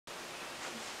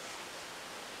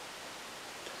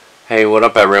Hey, what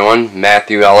up everyone?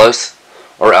 Matthew Ellis,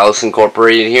 or Ellis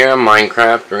Incorporated here on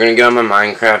Minecraft. We're going to get on my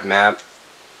Minecraft map.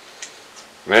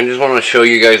 And I just want to show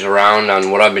you guys around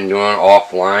on what I've been doing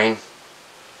offline.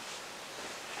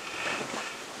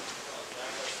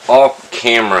 Off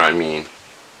camera, I mean.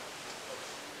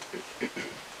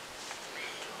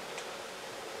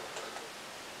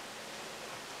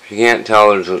 If you can't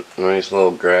tell, there's a nice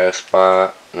little grass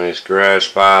spot. Nice grass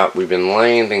spot. We've been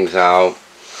laying things out.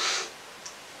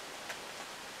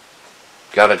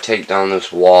 Gotta take down this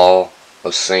wall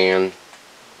of sand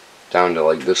down to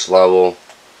like this level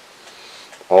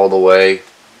all the way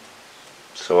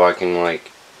so I can like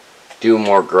do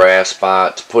more grass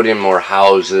spots, put in more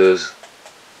houses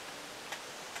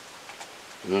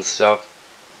and stuff.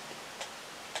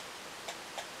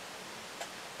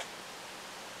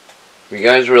 If you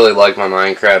guys really like my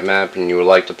Minecraft map and you would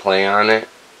like to play on it,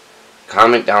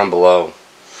 comment down below.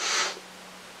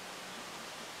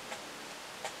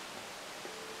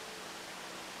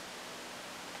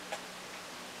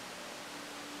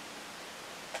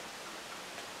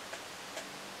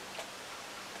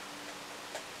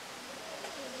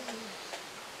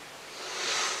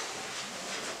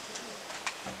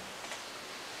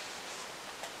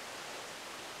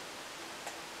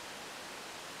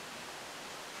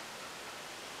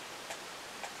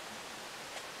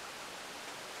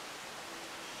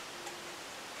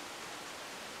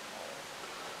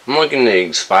 I'm looking to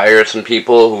inspire some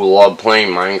people who love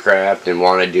playing Minecraft and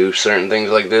want to do certain things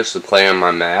like this to play on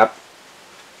my map.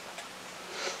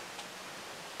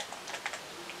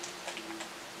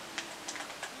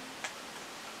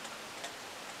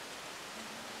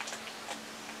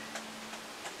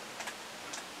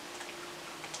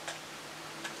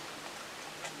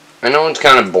 I know it's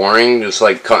kind of boring just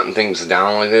like cutting things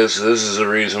down like this. This is the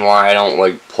reason why I don't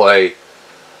like play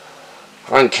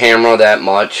on camera that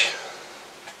much.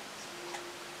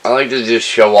 I like to just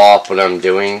show off what I'm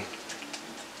doing.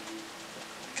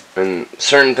 And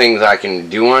certain things I can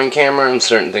do on camera and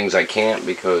certain things I can't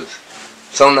because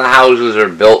some of the houses are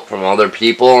built from other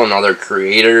people and other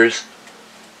creators.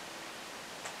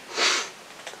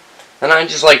 And I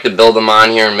just like to build them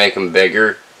on here and make them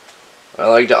bigger. I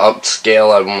like to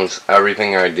upscale almost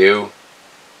everything I do.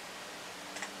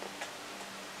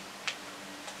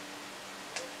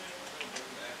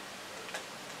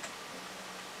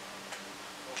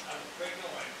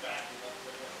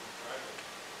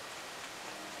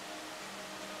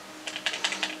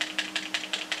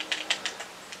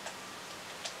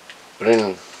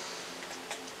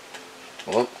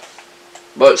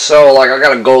 But so like I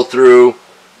gotta go through,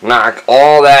 knock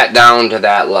all that down to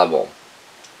that level.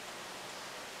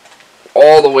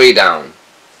 All the way down.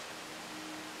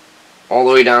 All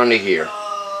the way down to here.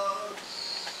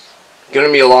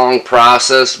 Gonna be a long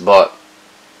process, but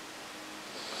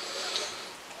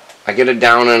I get it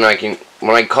down and I can,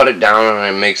 when I cut it down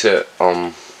and it makes it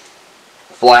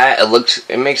flat,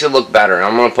 it makes it look better.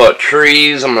 I'm gonna put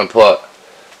trees, I'm gonna put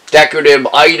decorative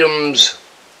items,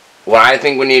 what I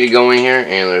think we need to go in here,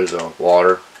 and there's a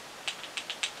water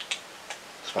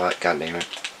spot. God damn it.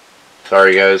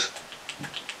 Sorry guys.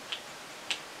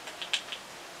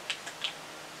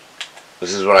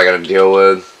 This is what I gotta deal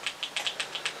with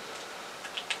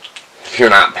if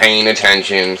you're not paying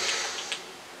attention.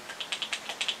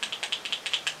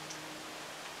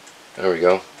 There we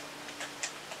go.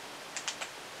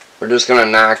 We're gonna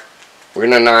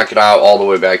knock it out all the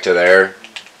way back to there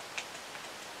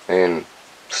and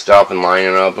stop and line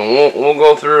it up, and we'll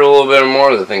go through a little bit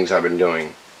more of the things I've been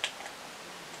doing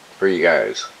for you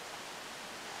guys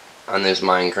on this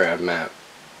Minecraft map.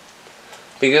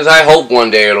 Because I hope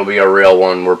one day it'll be a real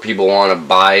one where people want to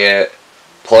buy it,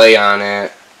 play on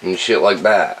it, and shit like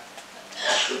that.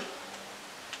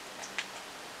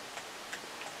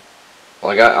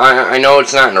 Like, I know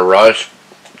it's not in a rush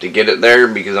to get it there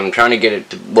because I'm trying to get it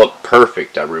to look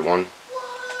perfect, everyone.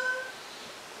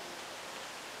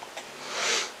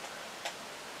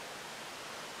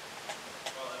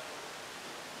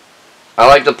 I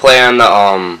like to play on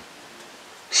the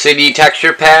city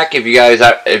texture pack. If you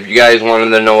guys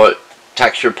wanted to know what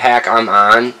texture pack I'm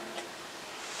on,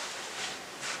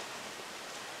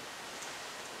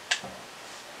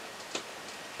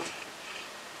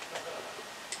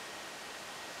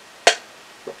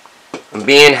 I'm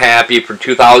being happy for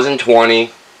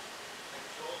 2020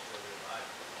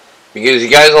 because you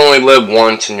guys only live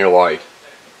once in your life.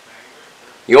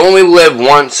 You only live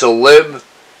once, so live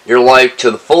your life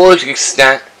to the fullest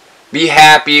extent. Be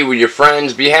happy with your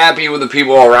friends. Be happy with the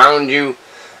people around you.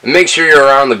 And make sure you're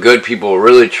around the good people who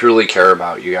really truly care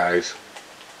about you guys.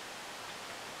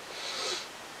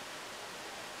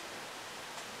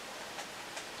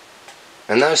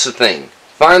 And that's the thing.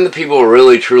 Find the people who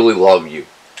really truly love you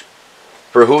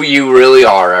for who you really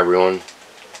are, everyone.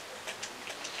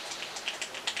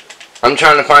 I'm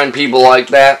trying to find people like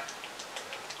that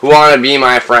who want to be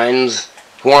my friends,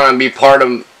 who want to be part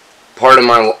of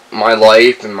my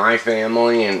life and my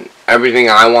family and everything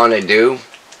I want to do.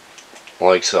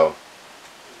 Like so.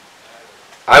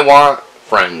 I want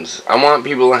friends. I want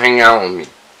people to hang out with me.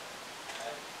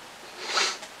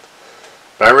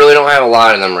 But I really don't have a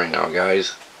lot of them right now,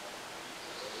 guys.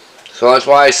 So that's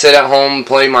why I sit at home,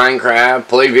 play Minecraft,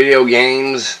 play video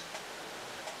games,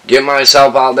 get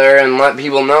myself out there and let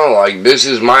people know, like, this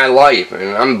is my life.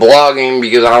 And I'm blogging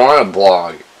because I want to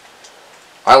blog.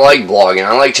 I like blogging.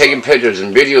 I like taking pictures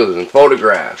and videos and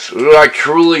photographs. What I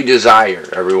truly desire,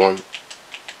 everyone.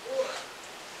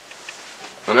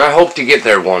 And I hope to get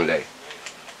there one day.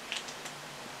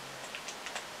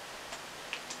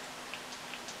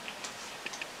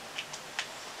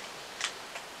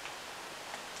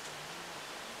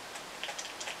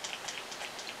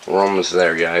 We're almost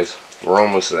there, guys. We're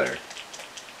almost there.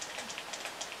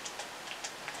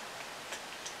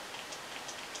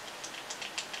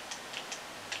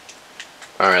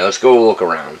 Alright, let's go look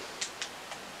around.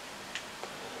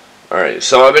 Alright,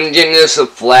 so I've been getting this a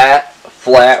flat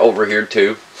over here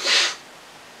too. If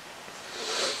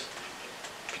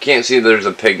you can't see, there's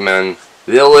a pigmen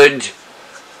village.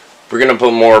 We're gonna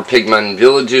put more pigmen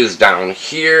villages down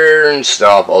here and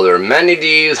stuff. Other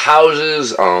amenities,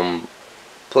 houses,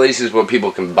 places where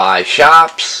people can buy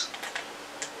shops.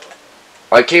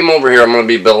 I came over here, I'm going to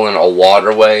be building a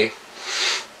waterway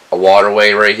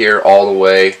right here all the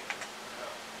way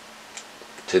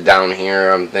to down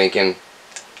here. I'm thinking,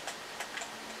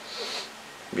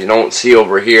 if you don't see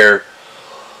over here,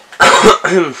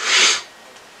 I'm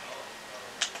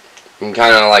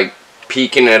kind of like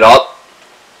peeking it up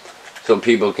so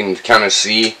people can kind of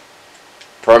see.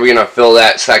 Probably going to fill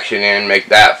that section in, make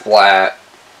that flat.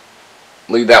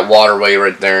 Leave that waterway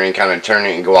right there and kind of turn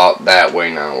it and go out that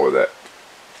way now with it.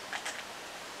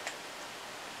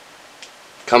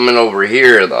 Coming over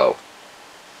here though,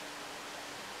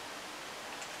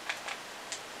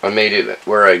 I made it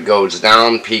where it goes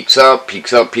down, peaks up,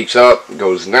 peaks up, peaks up,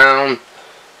 goes down.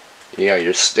 You got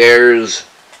your stairs.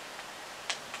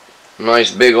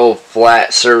 Nice big old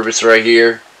flat surface right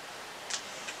here.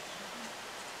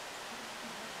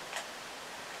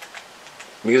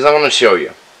 Because I want to show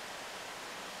you.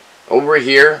 Over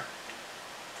here,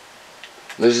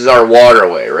 this is our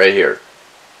waterway right here.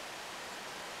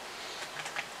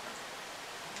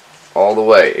 All the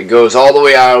way. It goes all the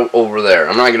way out over there.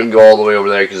 I'm not going to go all the way over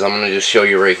there because I'm going to just show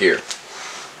you right here.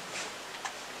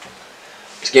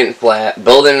 It's getting flat,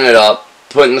 building it up,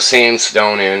 putting the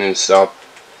sandstone in and stuff.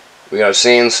 We got a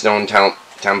sandstone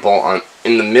temple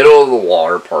in the middle of the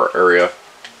water part area.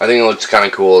 I think it looks kind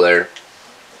of cool there.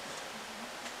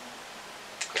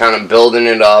 Kind of building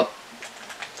it up.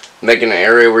 Making an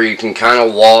area where you can kind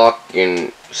of walk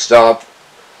and stuff.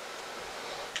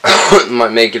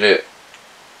 Might make it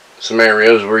some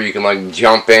areas where you can like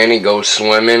jump in and go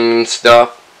swimming and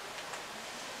stuff.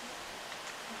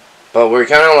 But we're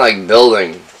kind of like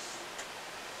building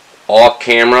off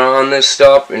camera on this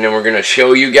stuff, and then we're going to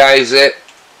show you guys it.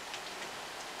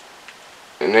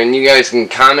 And then you guys can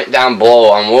comment down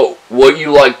below on what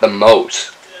you like the most.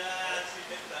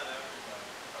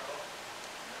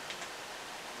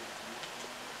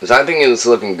 Because I think it's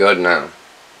looking good now.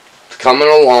 It's coming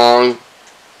along.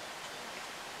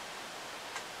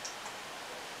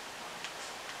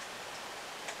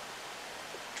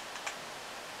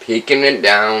 Peeking it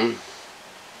down.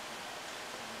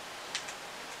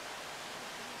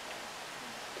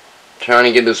 Trying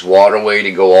to get this waterway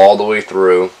to go all the way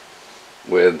through.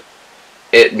 With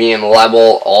it being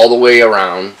level all the way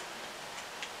around.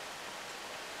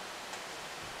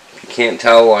 Can't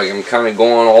tell, like I'm kind of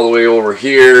going all the way over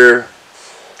here,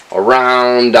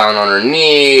 around, down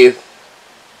underneath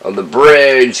of the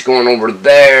bridge, going over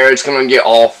there. It's gonna get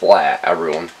all flat,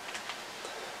 everyone.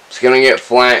 It's gonna get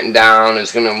flattened down.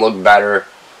 It's gonna look better.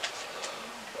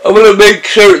 I'm gonna make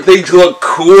sure things look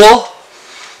cool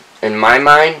in my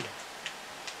mind.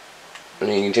 And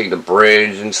then you can take the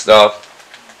bridge and stuff.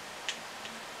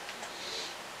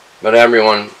 But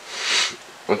everyone,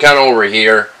 I'm kind of over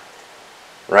here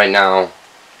right now.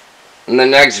 In the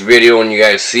next video, when you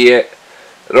guys see it,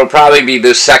 it'll probably be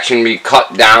this section be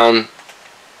cut down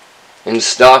and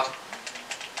stuff,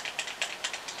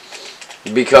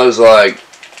 because like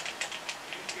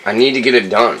I need to get it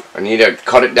done. I need to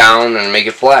cut it down and make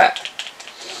it flat.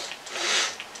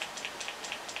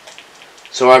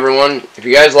 So everyone, if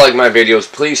you guys like my videos,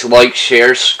 please like,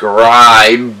 share,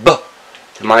 subscribe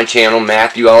to to my channel,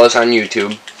 Matthew Ellis on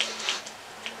YouTube.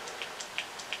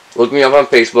 Look me up on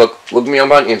Facebook. Look me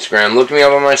up on Instagram. Look me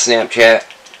up on my Snapchat.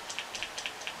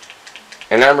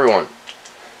 And everyone,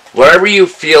 whatever you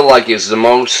feel like is the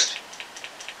most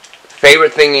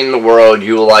favorite thing in the world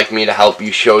you would like me to help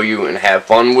you, show you, and have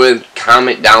fun with,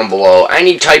 comment down below.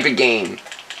 Any type of game.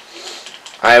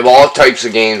 I have all types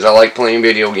of games. I like playing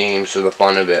video games for the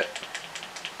fun of it.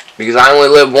 Because I only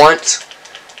live once,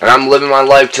 and I'm living my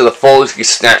life to the fullest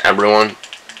extent, everyone.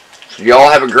 So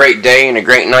y'all have a great day and a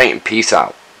great night, and peace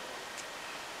out.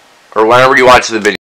 Or whenever you watch the video.